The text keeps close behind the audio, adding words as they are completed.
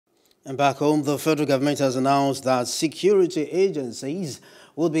And back home, the federal government has announced that security agencies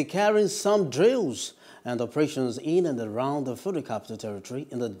will be carrying some drills and operations in and around the federal capital territory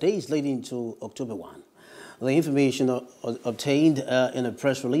in the days leading to October 1. The information obtained in a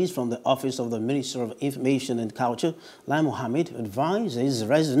press release from the Office of the Minister of Information and Culture, Lai Mohammed, advises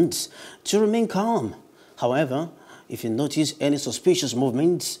residents to remain calm. However, if you notice any suspicious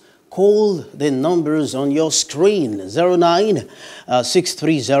movements, call the numbers on your screen 09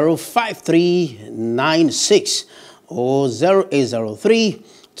 630 5396 or 0803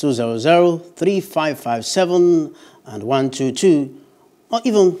 200 3557 and 122 or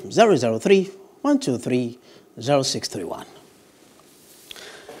even 003 123 0631.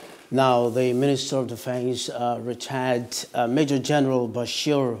 Now, the Minister of Defense, retired Major General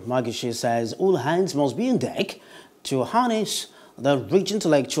Bashir Magashi, says all hands must be on deck to harness the rich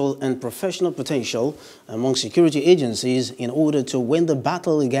intellectual and professional potential among security agencies in order to win the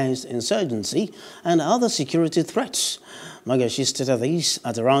battle against insurgency and other security threats. Magashi stated this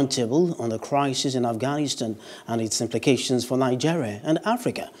at a roundtable on the crisis in Afghanistan and its implications for Nigeria and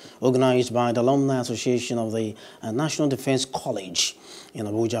Africa, organized by the Alumni Association of the National Defense College in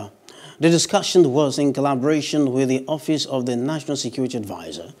Abuja. The discussion was in collaboration with the Office of the National Security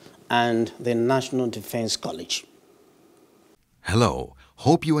Advisor and the National Defense College. Hello,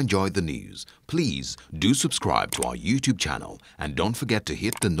 hope you enjoyed the news. Please do subscribe to our YouTube channel and don't forget to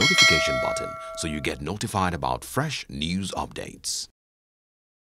hit the notification button so you get notified about fresh news updates.